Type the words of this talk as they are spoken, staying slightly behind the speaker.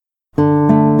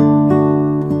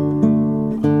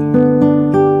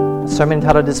sermon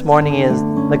title this morning is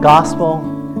The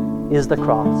Gospel is the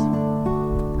Cross.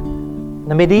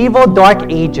 The medieval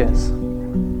dark ages.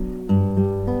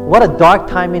 What a dark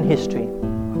time in history.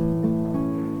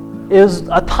 It was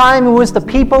a time in which the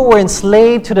people were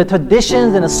enslaved to the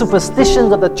traditions and the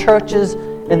superstitions of the churches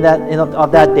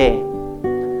of that day.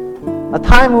 A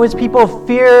time in which people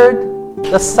feared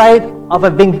the sight of a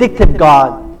vindictive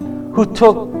God who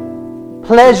took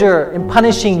pleasure in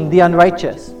punishing the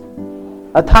unrighteous.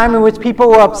 A time in which people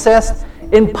were obsessed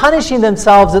in punishing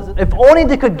themselves if only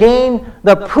they could gain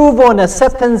the approval and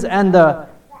acceptance and the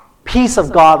peace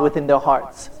of God within their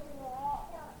hearts.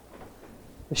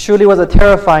 It surely was a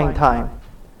terrifying time.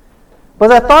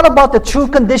 But as I thought about the true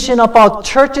condition of our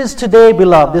churches today,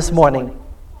 beloved, this morning,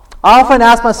 I often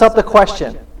ask myself the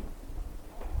question,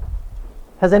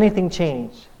 has anything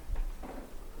changed?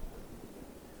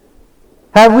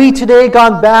 Have we today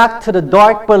gone back to the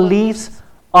dark beliefs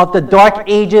of the dark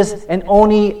ages in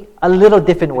only a little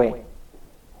different way?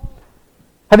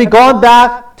 Have we gone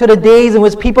back to the days in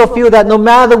which people feel that no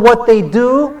matter what they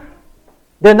do,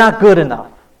 they're not good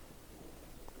enough?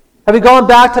 Have we gone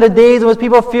back to the days in which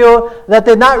people feel that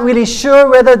they're not really sure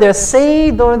whether they're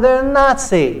saved or they're not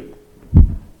saved?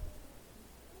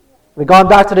 We've gone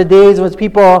back to the days in which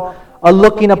people are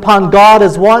looking upon God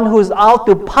as one who is out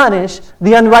to punish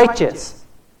the unrighteous.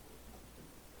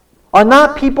 Are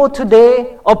not people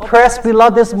today oppressed,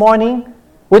 beloved, this morning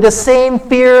with the same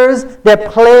fears that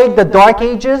plagued the dark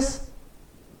ages?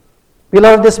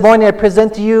 Beloved, this morning I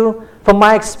present to you from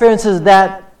my experiences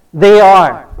that they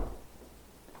are.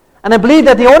 And I believe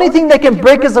that the only thing that can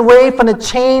break us away from the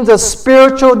chains of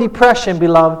spiritual depression,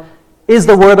 beloved, is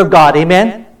the Word of God.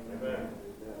 Amen?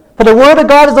 For the Word of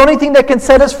God is the only thing that can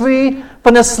set us free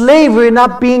from the slavery of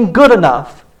not being good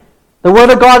enough. The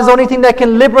Word of God is the only thing that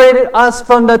can liberate us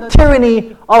from the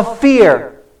tyranny of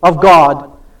fear of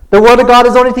God. The Word of God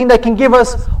is the only thing that can give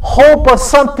us hope of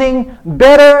something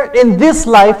better in this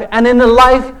life and in the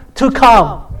life to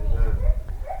come.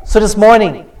 So this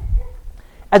morning,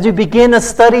 as we begin a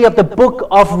study of the book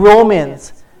of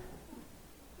Romans,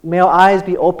 may our eyes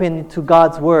be open to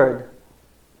God's Word.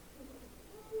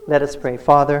 Let us pray.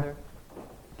 Father,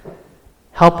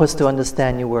 help us to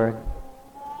understand your Word.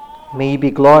 May you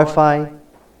be glorified.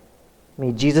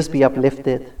 May Jesus be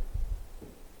uplifted.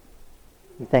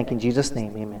 We thank in Jesus'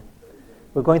 name. Amen.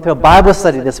 We're going through a Bible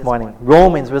study this morning.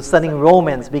 Romans. We're studying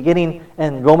Romans, beginning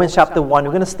in Romans chapter 1. We're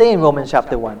going to stay in Romans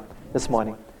chapter 1 this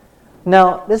morning.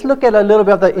 Now, let's look at a little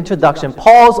bit of the introduction.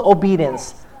 Paul's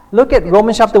obedience. Look at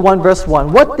Romans chapter 1, verse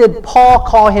 1. What did Paul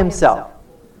call himself?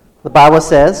 The Bible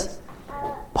says,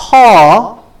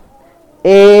 Paul,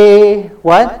 a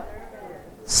what?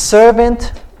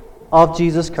 Servant of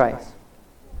Jesus Christ.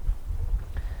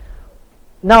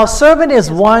 Now, servant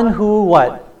is one who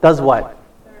what? Does what?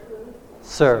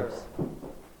 Serves.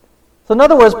 So in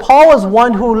other words, Paul was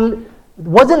one who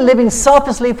wasn't living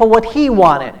selfishly for what he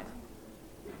wanted,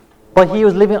 but he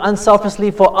was living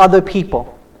unselfishly for other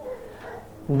people.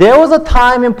 There was a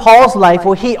time in Paul's life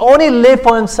where he only lived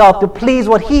for himself to please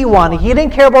what he wanted. He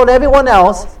didn't care about everyone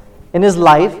else in his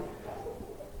life.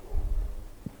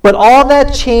 But all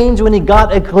that changed when he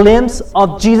got a glimpse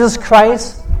of Jesus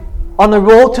Christ on the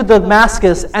road to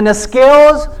Damascus, and the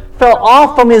scales fell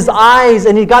off from his eyes,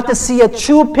 and he got to see a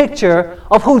true picture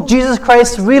of who Jesus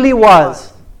Christ really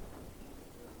was.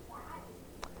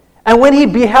 And when he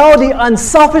beheld the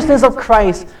unselfishness of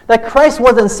Christ, that Christ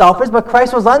wasn't selfish, but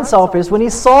Christ was unselfish, when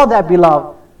he saw that,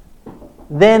 beloved,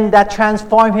 then that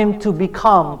transformed him to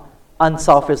become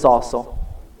unselfish also.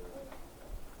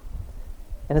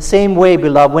 In the same way,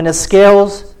 beloved, when the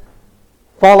scales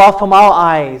fall off from our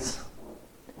eyes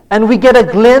and we get a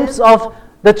glimpse of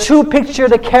the true picture,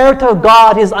 the character of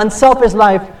God, His unselfish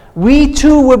life, we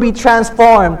too will be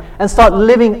transformed and start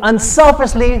living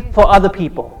unselfishly for other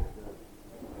people.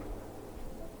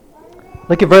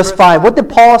 Look at verse 5. What did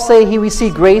Paul say he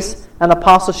received grace and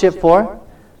apostleship for?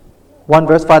 1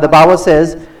 verse 5, the Bible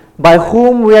says, by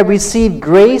whom we have received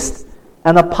grace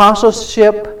and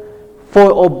apostleship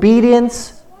for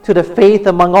obedience to the faith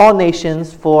among all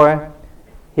nations for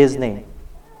His name.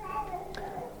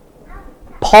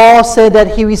 Paul said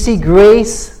that he received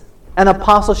grace and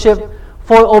apostleship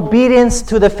for obedience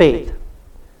to the faith.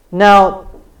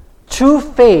 Now, true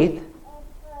faith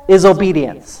is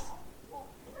obedience.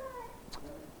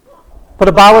 For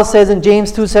the Bible says in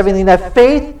James 2:17 that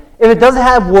faith, if it doesn't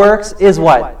have works, is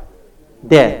what?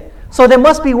 Dead. So there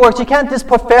must be works. You can't just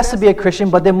profess to be a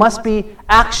Christian, but there must be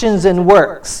actions and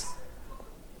works.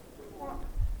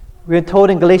 We're told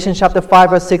in Galatians chapter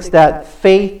 5, verse 6 that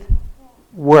faith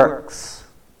works.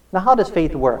 Now, how does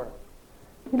faith work?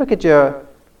 You look at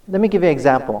let me give you an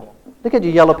example. Look at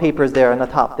your yellow papers there on the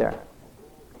top there.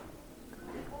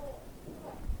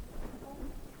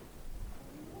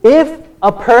 If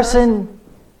a person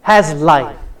has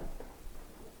life,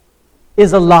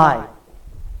 is alive,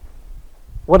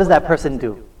 what does that person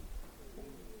do?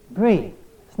 Breathe.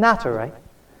 It's natural, right?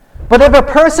 But if a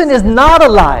person is not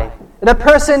alive, if a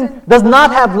person does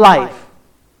not have life,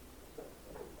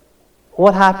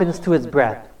 what happens to his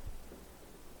breath?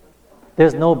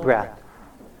 There's no breath.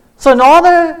 So in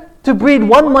order to breathe,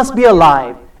 one must be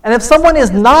alive. And if someone is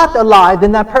not alive,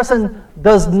 then that person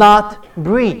does not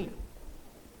breathe.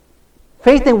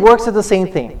 Faith and works are the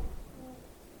same thing.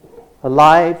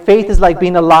 Faith is like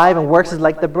being alive, and works is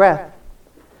like the breath.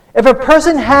 If a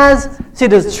person has,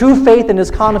 there's true faith and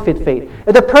there's counterfeit faith.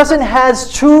 If the person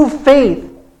has true faith,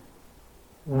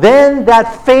 then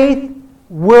that faith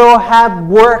will have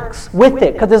works with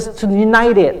it, because it's to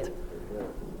unite it.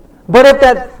 But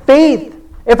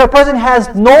if a person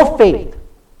has no faith,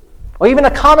 or even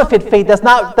a counterfeit faith, that's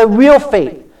not the real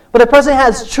faith, but a person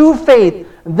has true faith,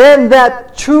 then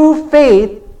that true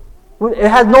faith, it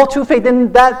has no true faith,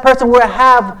 then that person will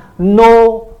have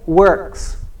no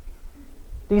works.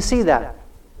 Do you see that?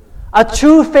 A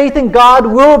true faith in God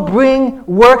will bring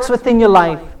works within your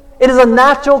life. It is a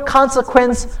natural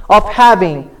consequence of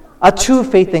having a true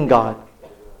faith in God.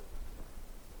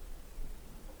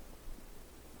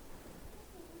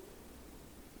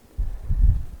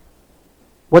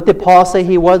 What did Paul say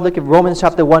he was? Look at Romans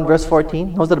chapter 1, verse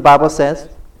 14. Notice what the Bible says.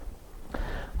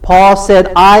 Paul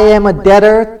said, I am a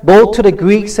debtor both to the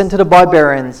Greeks and to the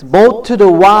barbarians, both to the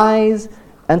wise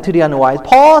and to the unwise.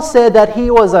 Paul said that he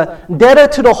was a debtor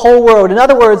to the whole world. In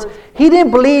other words, he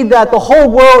didn't believe that the whole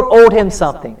world owed him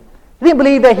something. He didn't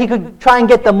believe that he could try and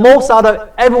get the most out of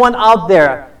everyone out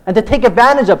there and to take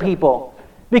advantage of people,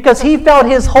 because he felt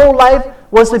his whole life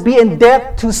was to be in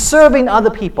debt to serving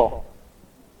other people.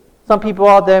 Some people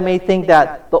out there may think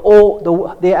that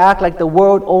they act like the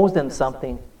world owes them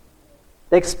something.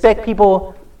 They expect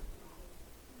people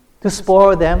to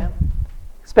spoil them,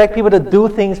 expect people to do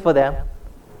things for them.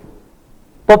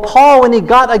 But Paul, when he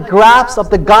got a grasp of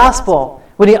the gospel,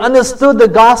 when he understood the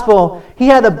gospel, he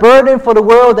had a burden for the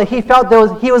world that he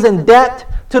felt he was in debt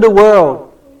to the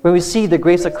world when he received the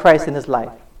grace of Christ in his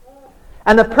life.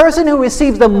 And the person who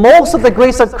receives the most of the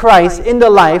grace of Christ in their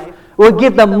life will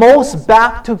give the most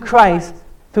back to Christ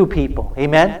through people.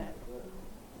 Amen?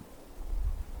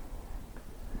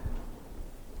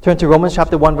 Turn to Romans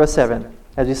chapter 1, verse 7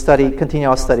 as we continue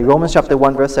our study. Romans chapter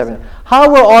 1, verse 7. How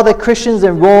were all the Christians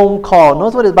in Rome called?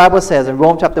 Notice what the Bible says in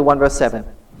Romans chapter 1, verse 7.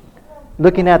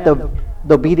 Looking at the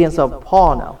obedience of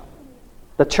Paul now.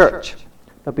 The church.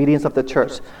 The obedience of the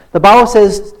church. The Bible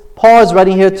says, Paul is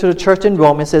writing here to the church in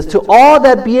Rome. It says, to all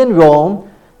that be in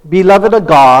Rome, beloved of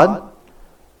God,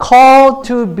 called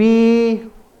to be,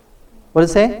 what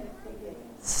does it say?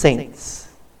 Saints.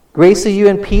 Grace to you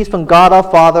and peace from God our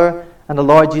Father and the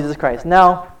Lord Jesus Christ.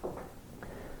 Now,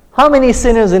 how many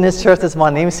sinners in this church this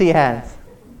morning? Let me see your hands.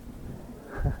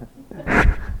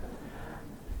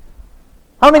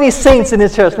 How many saints in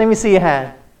this church? Let me see your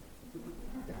hand.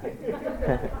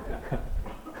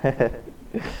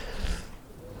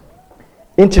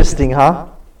 Interesting, huh?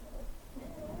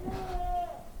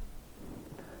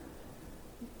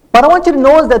 But I want you to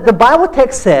notice that the Bible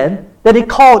text said that he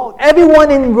called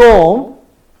everyone in Rome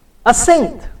a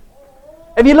saint.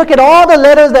 If you look at all the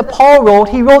letters that Paul wrote,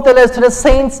 he wrote the letters to the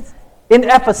saints in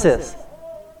Ephesus,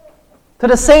 to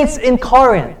the saints in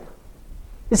Corinth.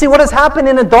 You see, what has happened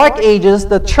in the Dark Ages,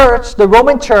 the church, the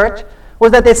Roman church,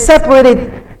 was that they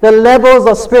separated the levels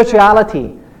of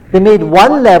spirituality. They made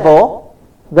one level,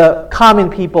 the common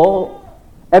people,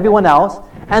 everyone else,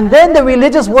 and then the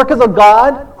religious workers of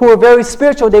God, who were very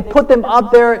spiritual, they put them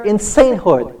up there in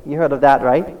sainthood. You heard of that,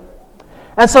 right?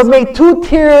 And so it made two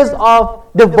tiers of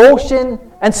devotion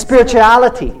and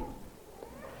spirituality.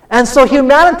 And so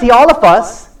humanity, all of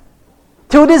us,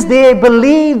 to this day,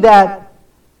 believe that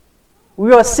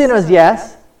we are sinners,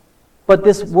 yes, but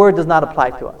this word does not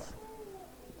apply to us.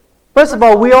 First of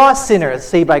all, we are sinners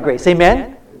saved by grace.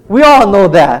 Amen? We all know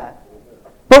that.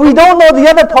 But we don't know the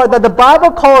other part, that the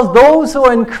Bible calls those who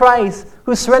are in Christ,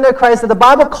 who surrender to Christ, that the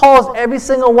Bible calls every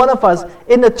single one of us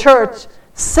in the church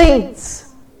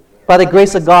saints by the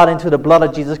grace of God into the blood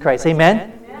of Jesus Christ.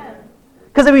 Amen?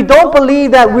 Because if we don't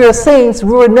believe that we are saints,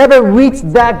 we will never reach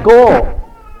that goal.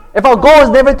 If our goal is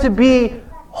never to be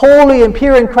holy and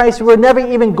pure in Christ, we will never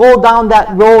even go down that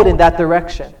road in that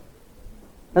direction.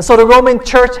 And so the Roman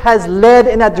church has led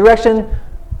in that direction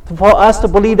for us to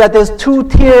believe that there's two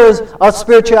tiers of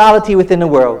spirituality within the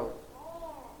world.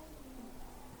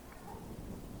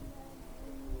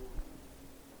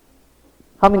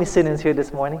 How many sinners here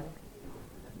this morning?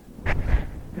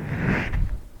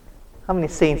 How many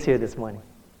saints here this morning?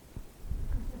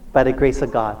 By the grace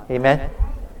of God. Amen?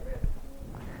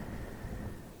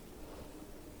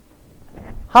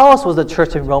 How else was the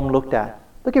church in Rome looked at?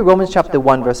 Look at Romans chapter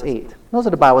 1, verse 8. Notice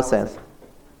what the Bible says.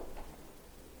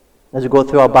 As we go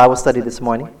through our Bible study this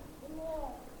morning.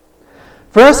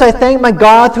 First, I thank my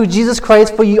God through Jesus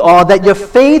Christ for you all, that your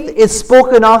faith is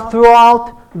spoken of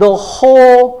throughout the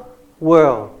whole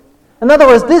world. In other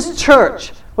words, this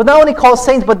church was not only called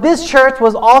saints, but this church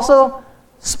was also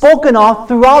spoken of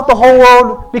throughout the whole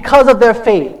world because of their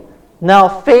faith. Now,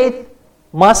 faith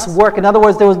must work. In other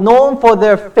words, they was known for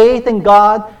their faith in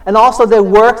God and also their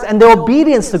works and their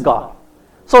obedience to God.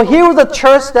 So here was a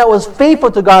church that was faithful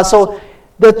to God. So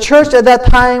the church at that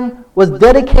time was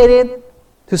dedicated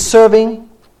to serving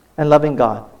and loving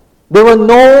God. They were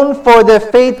known for their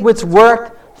faith which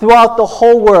worked throughout the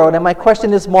whole world. And my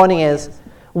question this morning is,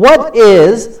 what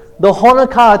is the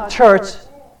Honokaa church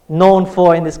known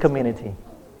for in this community?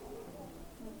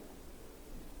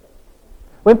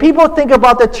 When people think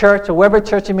about the church, or wherever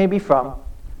church you may be from,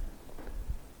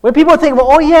 when people think, well,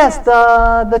 oh yes,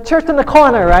 the church in the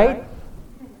corner, right?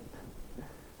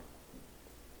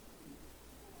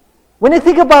 When you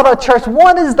think about a church,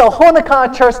 what is the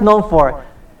Honokaa church known for?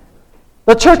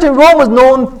 The church in Rome was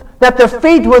known that their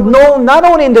faith was known not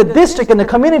only in the district and the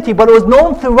community, but it was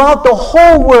known throughout the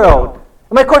whole world.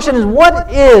 And my question is,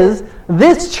 what is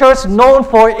this church known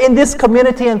for in this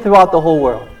community and throughout the whole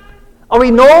world? Are we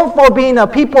known for being a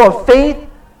people of faith,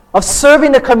 of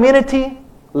serving the community,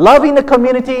 loving the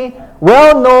community,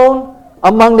 well known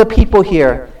among the people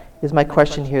here? Is my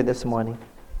question here this morning.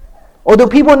 Or do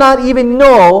people not even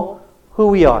know who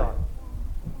we are?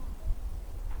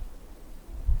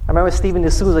 I remember Stephen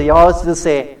D'Souza, he always used to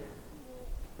say,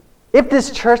 if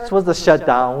this church was to shut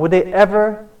down, would they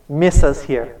ever miss us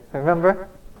here? Remember?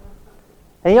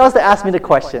 And he always asked me the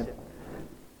question,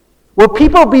 will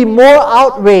people be more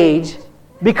outraged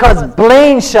because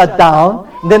Blaine shut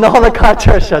down than the Honokaa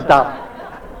church shut down?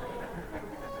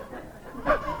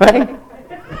 Right?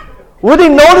 Would they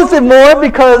notice it more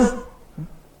because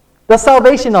the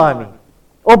Salvation Army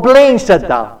or Blaine shut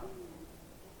down?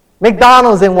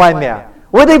 McDonald's in Waimea.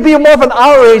 Would they be more of an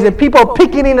outrage than people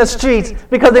picking in the streets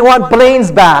because they want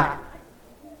Blaine's back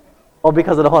or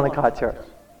because of the Honokaa church?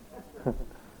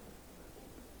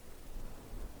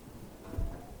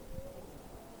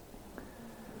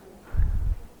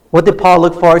 What did Paul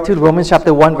look forward to? Romans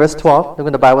chapter 1, verse 12. Look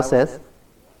what the Bible says.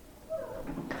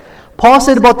 Paul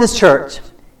said about this church,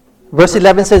 verse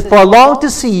 11 says, for I long to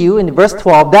see you, in verse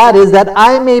 12, that is, that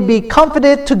I may be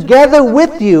comforted together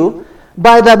with you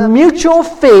by the mutual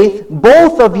faith,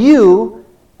 both of you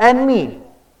and me.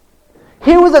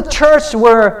 Here was a church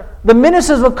where the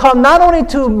ministers would come not only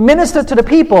to minister to the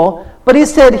people, but he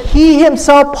said he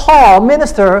himself, Paul,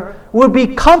 minister, would be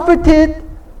comforted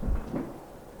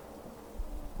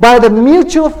by the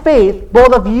mutual faith,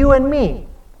 both of you and me.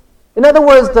 In other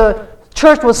words, the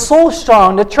church was so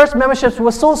strong, the church memberships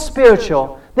were so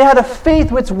spiritual, they had a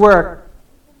faith which worked,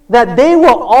 that they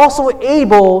were also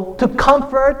able to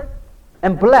comfort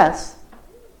and bless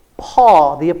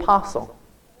Paul the apostle.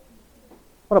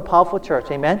 What a powerful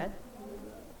church, amen?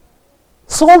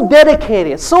 So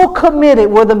dedicated, so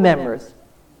committed were the members,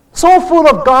 so full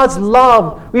of God's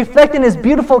love, reflecting His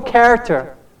beautiful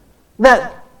character,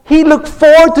 that he looked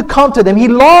forward to come to them. He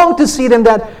longed to see them,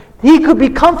 that he could be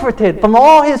comforted from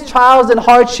all his trials and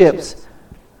hardships,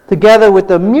 together with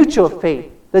the mutual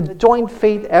faith, the joint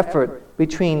faith effort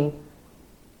between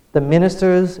the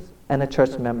ministers and the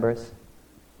church members.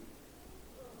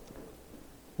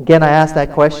 Again, I ask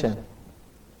that question.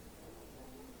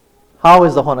 How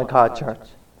is the Honokaa church?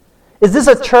 Is this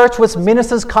a church which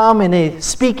ministers come and they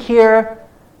speak here,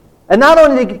 and not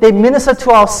only they minister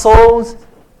to our souls,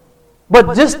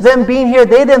 but just them being here,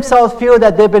 they themselves feel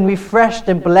that they've been refreshed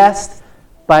and blessed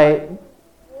by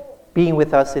being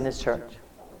with us in His church?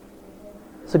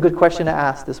 It's a good question to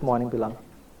ask this morning, beloved.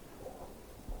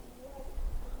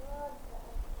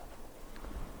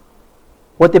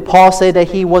 What did Paul say that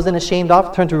he wasn't ashamed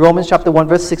of? Turn to Romans chapter 1,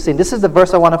 verse 16. This is the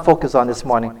verse I want to focus on this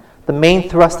morning. The main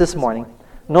thrust this morning.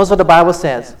 Notice what the Bible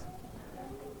says.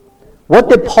 What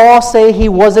did Paul say he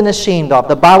wasn't ashamed of?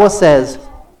 The Bible says,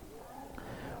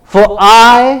 for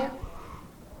I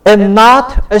am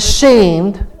not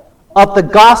ashamed of the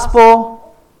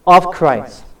gospel of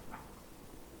Christ.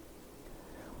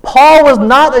 Paul was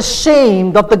not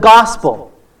ashamed of the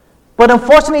gospel. But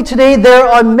unfortunately today, there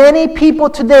are many people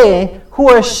today who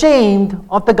are ashamed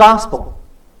of the gospel.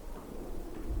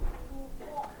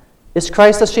 Is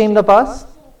Christ ashamed of us?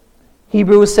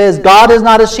 Hebrews says, God is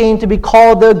not ashamed to be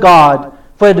called their God,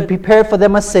 for to prepare for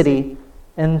them a city.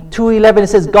 In 2:11 it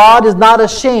says, God is not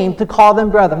ashamed to call them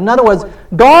brethren. In other words,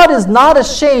 God is not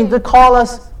ashamed to call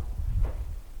us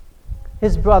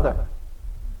His brother.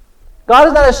 God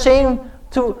is not ashamed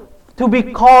to be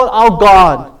called our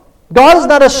God. God is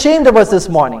not ashamed of us this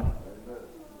morning.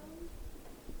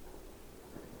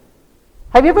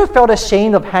 Have you ever felt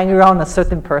ashamed of hanging around a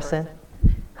certain person?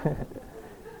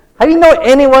 Have you known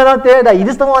anyone out there that you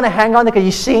just don't want to hang on because you're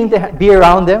ashamed to be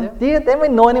around them? Do you ever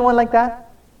know anyone like that?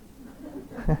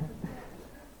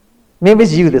 Maybe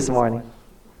it's you this morning.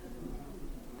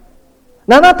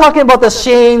 Now, I'm not talking about the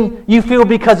shame you feel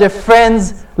because your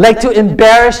friends like to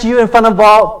embarrass you in front of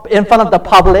the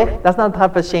public. That's not the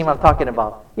type of shame I'm talking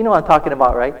about. You know what I'm talking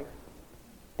about, right?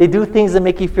 They do things that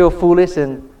make you feel foolish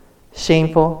and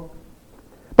shameful.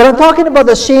 But I'm talking about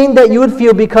the shame that you would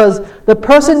feel because the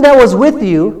person that was with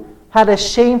you had a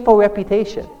shameful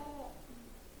reputation.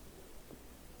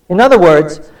 In other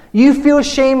words, you feel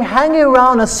shame hanging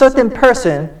around a certain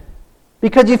person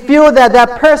because you feel that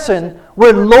that person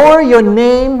would lower your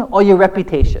name or your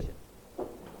reputation.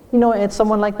 You know, it's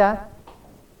someone like that.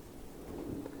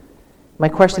 My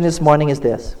question this morning is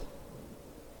this.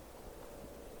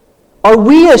 Are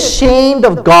we ashamed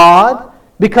of God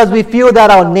because we feel that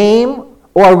our name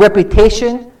or our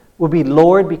reputation will be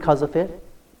lowered because of it?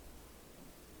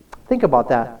 Think about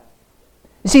that.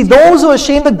 You see, those who are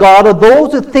ashamed of God are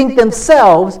those who think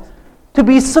themselves to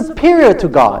be superior to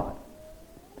God.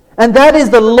 And that is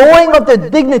the lowering of their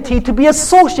dignity to be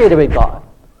associated with God.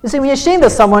 You see, when you're ashamed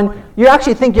of someone, you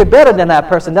actually think you're better than that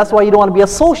person. That's why you don't want to be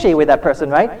associated with that person,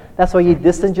 right? That's why you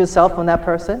distance yourself from that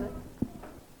person.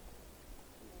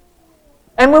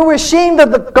 And when we're ashamed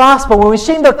of the gospel, when we're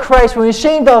ashamed of Christ, when we're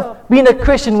ashamed of being a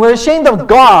Christian, we're ashamed of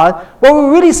God, what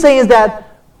we're really saying is that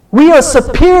we are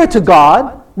superior to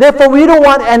God. Therefore, we don't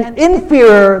want an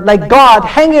inferior like God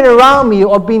hanging around me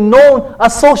or being known,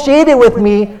 associated with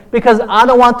me, because I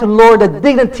don't want to lower the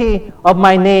dignity of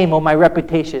my name or my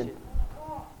reputation.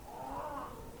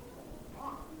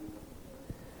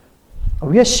 Are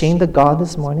we ashamed of God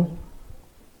this morning?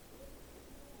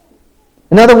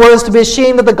 In other words, to be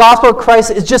ashamed of the gospel of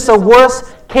Christ is just a worst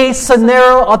case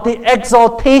scenario of the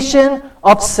exaltation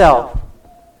of self.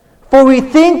 For we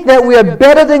think that we are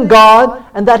better than God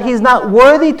and that He's not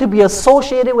worthy to be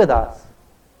associated with us.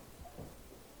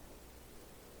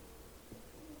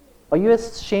 Are you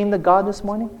ashamed of God this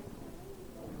morning?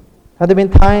 Have there been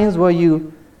times where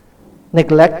you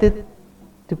neglected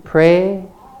to pray,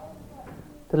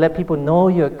 to let people know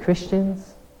you're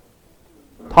Christians,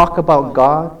 talk about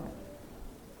God?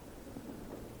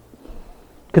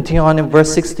 Continue on in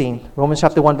verse 16, Romans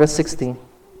chapter 1, verse 16.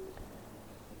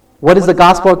 What is the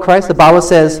gospel of Christ? The Bible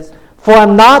says, "For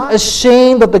I'm not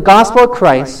ashamed of the gospel of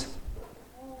Christ,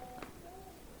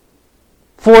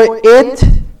 for it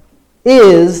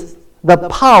is the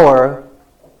power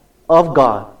of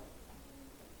God."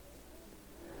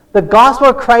 The gospel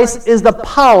of Christ is the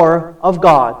power of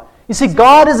God. You see,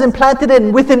 God has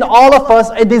implanted within all of us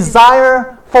a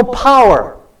desire for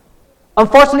power.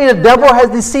 Unfortunately, the devil has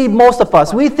deceived most of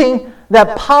us. We think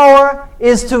that power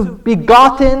is to be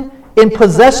gotten in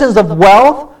possessions of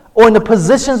wealth or in the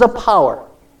positions of power.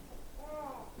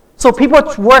 So people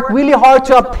work really hard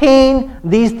to obtain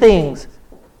these things.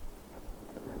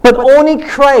 But only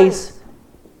Christ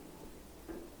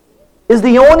is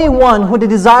the only one who the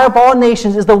desire of all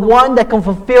nations is the one that can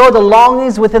fulfill the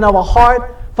longings within our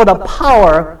heart for the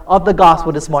power of the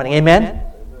gospel this morning. Amen?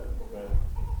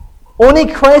 Only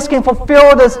Christ can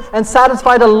fulfill this and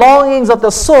satisfy the longings of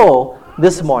the soul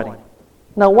this morning.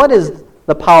 Now, what is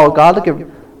the power of God? Look at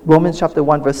Romans chapter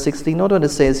 1, verse 16. Note what it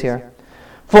says here.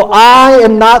 "For I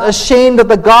am not ashamed of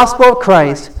the gospel of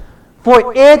Christ,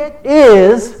 for it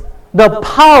is the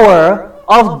power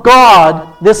of God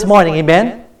this morning."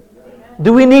 Amen?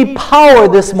 Do we need power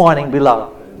this morning,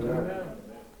 beloved?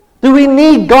 Do we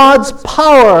need God's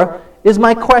power, is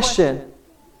my question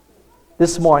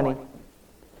this morning.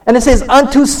 And it says,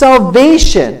 "unto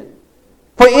salvation.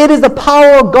 For it is the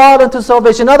power of God unto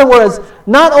salvation." In other words,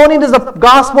 not only does the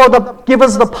gospel give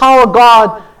us the power of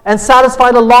God and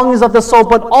satisfy the longings of the soul,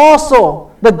 but also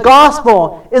the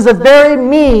gospel is the very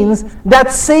means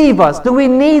that save us. Do we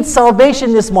need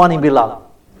salvation this morning, beloved?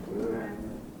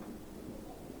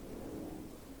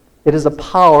 It is the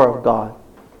power of God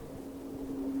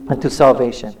unto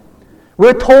salvation.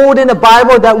 We're told in the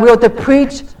Bible that we are to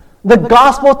preach the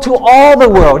gospel to all the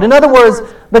world. In other words,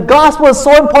 the gospel is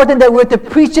so important that we're to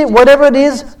preach it, whatever it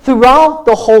is, throughout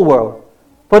the whole world.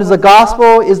 But as the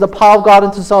gospel is the power of God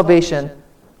unto salvation,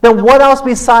 then what else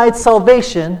besides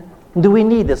salvation do we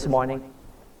need this morning?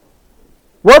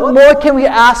 What more can we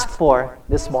ask for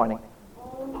this morning?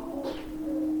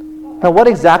 Now, what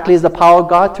exactly is the power of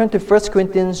God? Turn to 1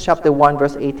 Corinthians chapter 1,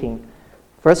 verse 18.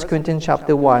 1 Corinthians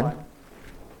chapter 1,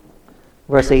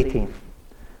 verse 18.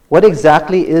 What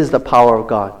exactly is the power of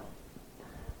God?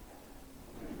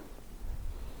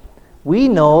 We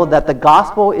know that the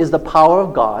gospel is the power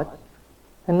of God.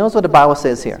 And notice what the Bible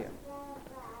says here.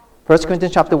 1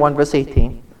 Corinthians chapter 1, verse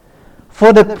 18.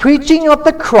 For the preaching of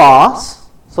the cross,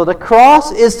 so the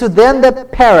cross is to them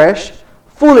that perish,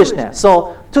 foolishness.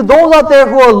 So to those out there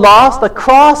who are lost, the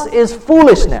cross is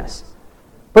foolishness.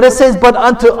 But it says, but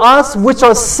unto us which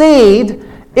are saved,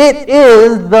 it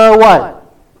is the what?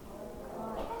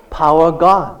 Power of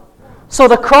God. So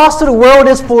the cross to the world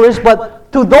is foolish,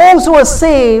 but to those who are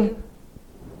saved,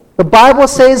 the Bible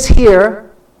says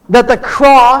here that the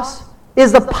cross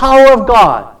is the power of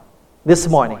God this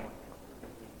morning.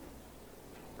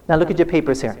 Now look at your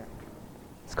papers here.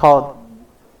 It's called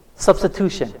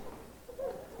substitution.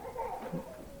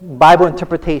 Bible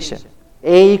interpretation.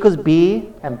 A equals B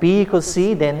and B equals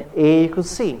C, then A equals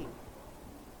C.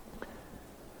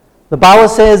 The Bible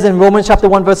says in Romans chapter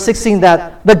 1 verse 16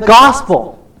 that the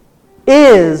gospel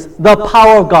is the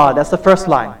power of God. That's the first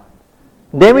line.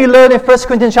 Then we learn in 1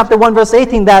 Corinthians chapter 1 verse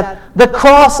 18 that the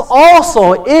cross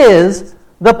also is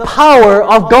the power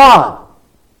of God.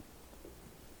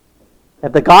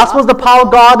 If the gospel is the power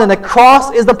of God and the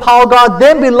cross is the power of God,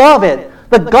 then beloved,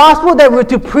 the gospel that we're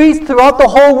to preach throughout the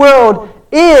whole world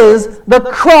is the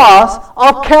cross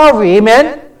of Calvary.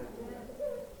 Amen?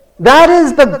 That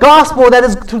is the gospel that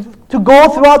is to go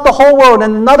throughout the whole world.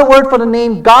 And another word for the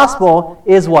name gospel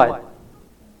is what?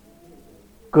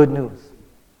 Good news.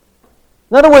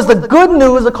 In other words, the good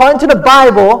news, according to the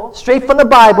Bible, straight from the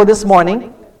Bible this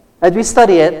morning, as we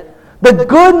study it, the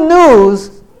good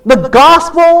news, the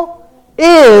gospel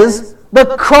is the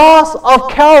cross of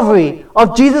Calvary,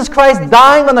 of Jesus Christ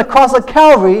dying on the cross of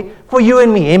Calvary for you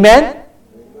and me. Amen?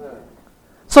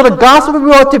 So the gospel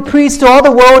we ought to preach to all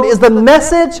the world is the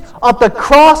message of the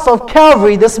cross of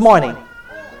Calvary this morning.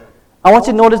 I want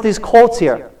you to notice these quotes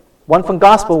here. One from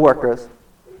Gospel Workers.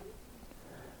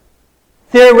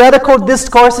 Theoretical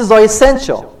discourses are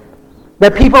essential,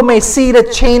 that people may see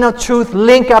the chain of truth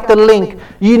link after link,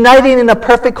 uniting in a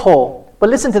perfect whole. But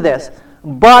listen to this.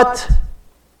 But,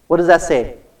 what does that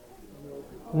say?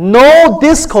 No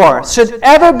discourse should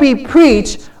ever be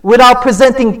preached without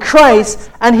presenting Christ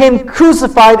and Him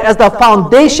crucified as the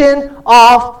foundation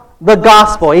of the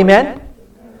gospel. Amen?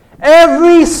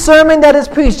 Every sermon that is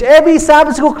preached, every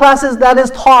Sabbath school classes that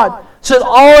is taught should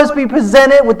always be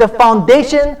presented with the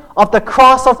foundation of the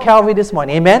cross of Calvary this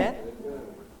morning. Amen?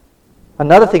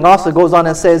 Another thing also goes on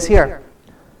and says here,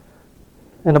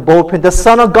 in the bold print, the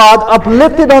Son of God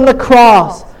uplifted on the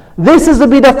cross. This is to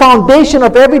be the foundation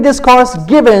of every discourse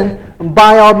given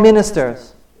by our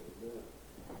ministers.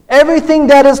 Everything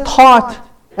that is taught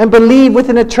and believed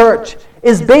within the church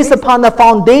is based upon the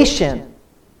foundation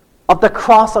of the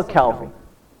cross of Calvary.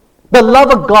 The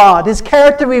love of God, His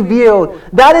character revealed,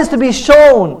 that is to be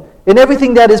shown in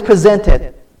everything that is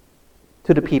presented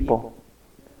to the people.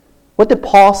 What did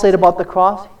Paul say about the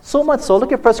cross? So much so,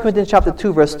 look at 1 Corinthians chapter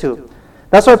 2, verse 2.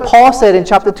 That's what Paul said in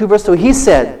chapter 2, verse 2. He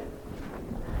said,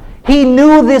 he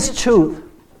knew this truth.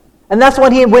 And that's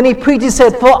when he preached, he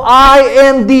said, for I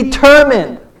am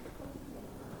determined.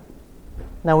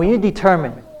 Now, when you're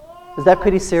determined, is that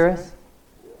pretty serious?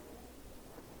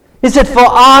 He said, for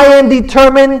I am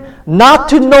determined not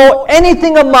to know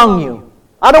anything among you.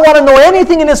 I don't want to know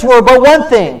anything in this world but one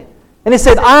thing. And he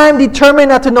said, I am determined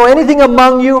not to know anything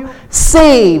among you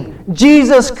save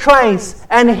Jesus Christ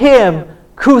and Him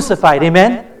crucified.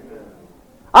 Amen?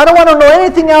 I don't want to know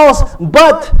anything else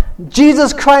but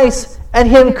Jesus Christ and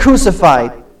Him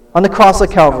crucified on the cross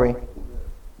of Calvary.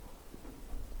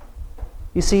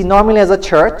 You see, normally as a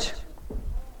church,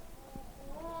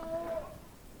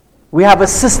 we have a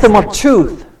system of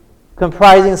truth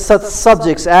comprising such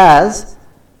subjects as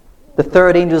the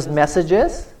third angel's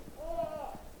messages,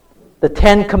 the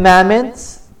 10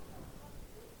 Commandments,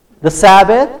 the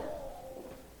Sabbath,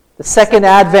 the second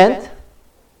Advent,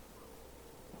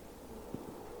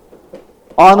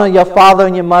 honor your father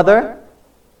and your mother,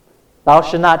 thou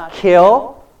shalt not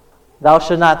kill, thou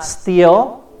shalt not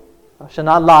steal, thou shalt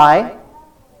not lie,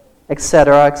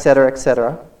 etc., etc.,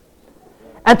 etc.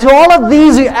 And to all of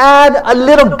these, we add a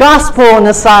little gospel on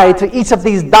the side to each of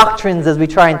these doctrines as we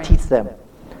try and teach them.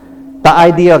 The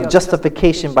idea of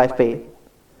justification by faith.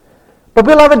 But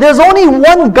beloved, there's only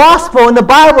one gospel in the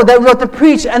Bible that we have to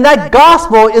preach, and that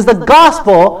gospel is the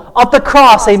gospel of the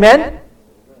cross. Amen?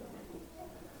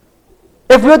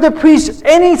 If we are to preach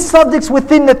any subjects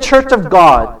within the church of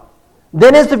God,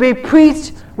 then it's to be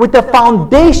preached with the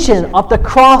foundation of the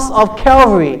cross of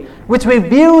Calvary, which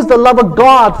reveals the love of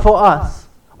God for us.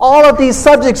 All of these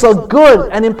subjects are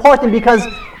good and important because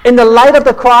in the light of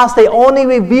the cross, they only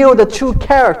reveal the true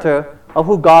character of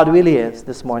who God really is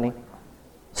this morning,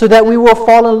 so that we will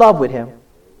fall in love with Him.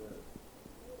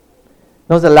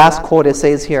 Notice the last quote it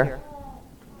says here.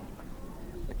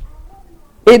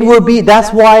 It will be,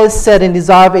 that's why it's said in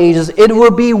Desire of Ages, it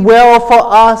will be well for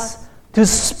us to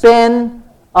spend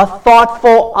a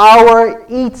thoughtful hour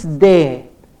each day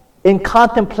in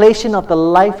contemplation of the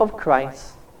life of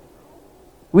Christ.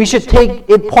 We should take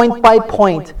it point by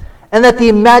point, and that the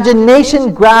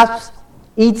imagination grasps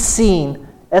each scene,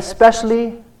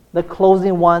 especially the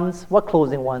closing ones. What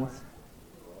closing ones?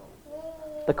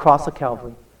 The cross of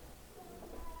Calvary.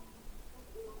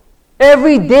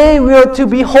 Every day we are to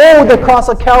behold the cross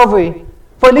of Calvary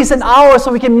for at least an hour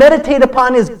so we can meditate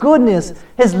upon His goodness,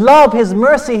 His love, His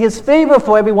mercy, His favor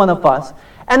for every one of us.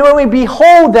 And when we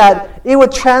behold that, it will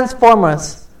transform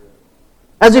us.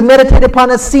 As we meditate upon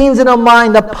the scenes in our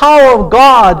mind, the power of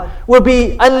God will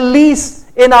be unleashed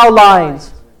in our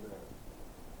lives.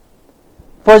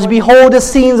 For as we behold the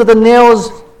scenes of the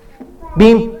nails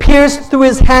being pierced through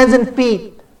His hands and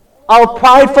feet, our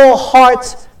prideful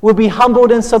hearts will be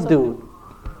humbled and subdued.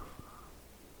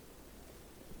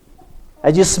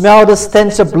 As you smell the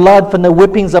stench of blood from the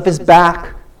whippings of His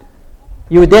back,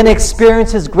 you will then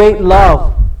experience His great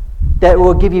love that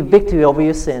will give you victory over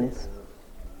your sins.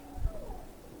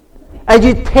 As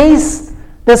you taste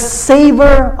the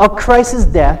savor of Christ's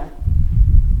death,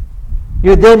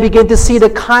 you then begin to see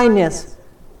the kindness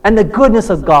and the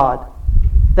goodness of God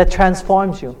that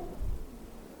transforms you.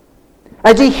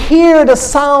 As you hear the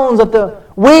sounds of the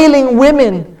wailing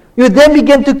women, you then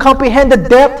begin to comprehend the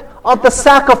depth of the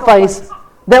sacrifice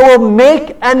that will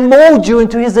make and mold you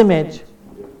into His image.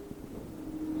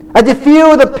 As you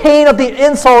feel the pain of the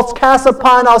insults cast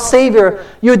upon our Savior,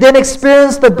 you then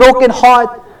experience the broken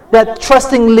heart that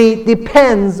trustingly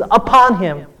depends upon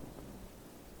Him.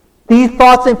 These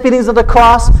thoughts and feelings of the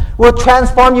cross will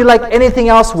transform you like anything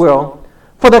else will.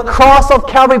 For the cross of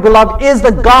Calvary, beloved, is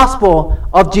the gospel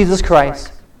of Jesus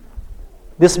Christ.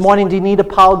 This morning, do you need the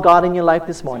power of God in your life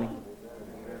this morning?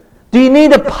 Do you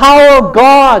need the power of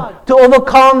God to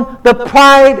overcome the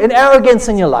pride and arrogance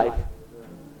in your life?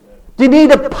 Do you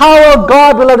need the power of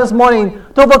God, beloved, this morning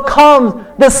to overcome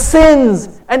the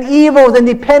sins and evils and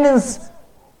dependence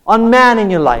on man in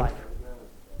your life?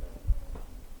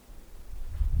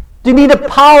 Do you need the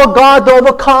power of God to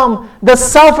overcome the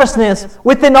selfishness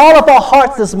within all of our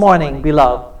hearts this morning,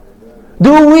 beloved?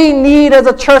 Do we need as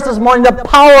a church this morning the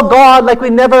power of God like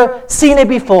we've never seen it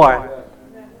before?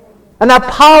 And that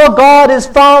power of God is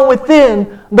found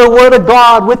within the Word of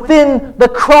God, within the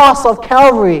cross of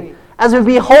Calvary. As we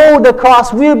behold the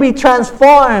cross, we'll be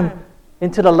transformed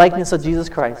into the likeness of Jesus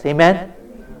Christ. Amen?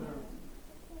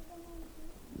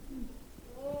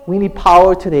 We need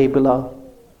power today, beloved.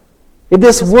 If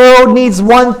this world needs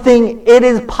one thing, it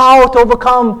is power to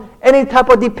overcome any type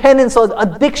of dependence or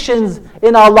addictions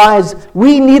in our lives.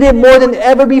 We need it more than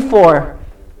ever before.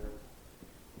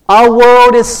 Our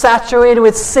world is saturated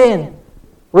with sin,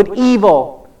 with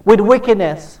evil, with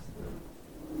wickedness.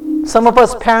 Some of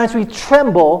us parents, we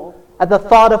tremble at the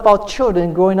thought of our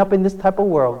children growing up in this type of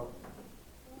world.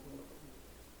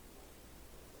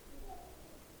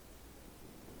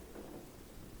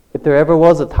 If there ever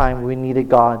was a time we needed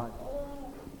God,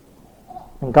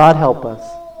 and God help us.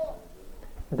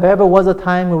 If there ever was a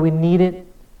time when we needed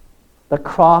the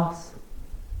cross,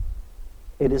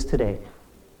 it is today.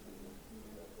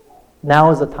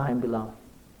 Now is the time, beloved.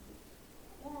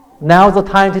 Now is the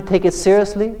time to take it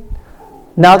seriously.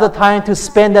 Now is the time to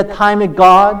spend that time with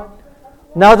God.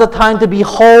 Now is the time to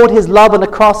behold His love on the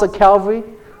cross of Calvary,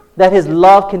 that His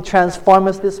love can transform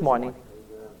us this morning.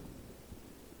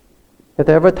 If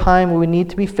there ever a time when we need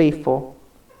to be faithful,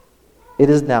 it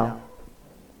is now.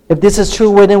 If this is true,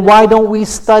 well, then why don't we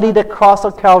study the cross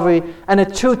of Calvary and the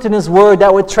truth in His Word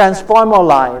that would transform our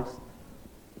lives?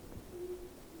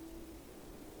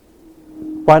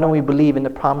 Why don't we believe in the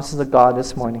promises of God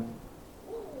this morning?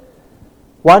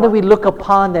 Why don't we look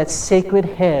upon that sacred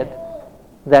head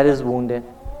that is wounded?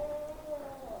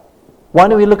 Why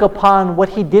don't we look upon what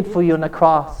He did for you on the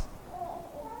cross?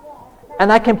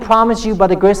 And I can promise you by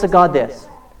the grace of God this.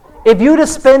 If you to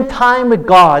spend time with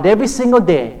God every single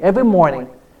day, every morning,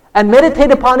 and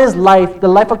meditate upon His life, the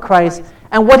life of Christ,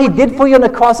 and what He did for you on the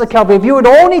cross of Calvary, if you would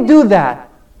only do that,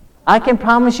 I can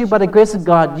promise you by the grace of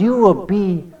God, you will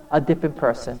be a different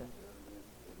person.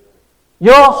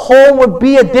 Your home will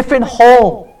be a different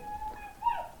home.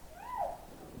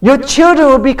 Your children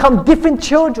will become different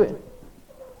children.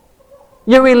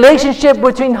 Your relationship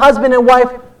between husband and wife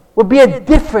will be a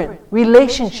different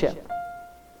relationship.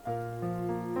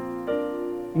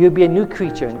 You'll be a new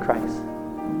creature in Christ.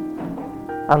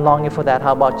 I'm longing for that.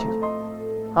 How about you?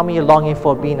 How many are longing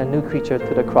for being a new creature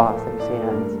to the cross? Let me see your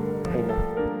hands.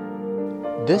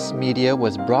 Amen. This media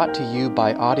was brought to you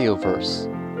by Audioverse,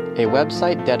 a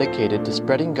website dedicated to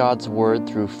spreading God's Word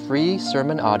through free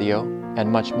sermon audio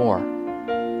and much more.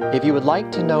 If you would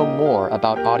like to know more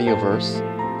about Audioverse,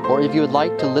 or if you would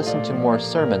like to listen to more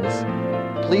sermons,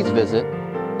 please visit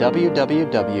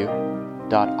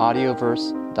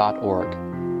www.audioverse.org.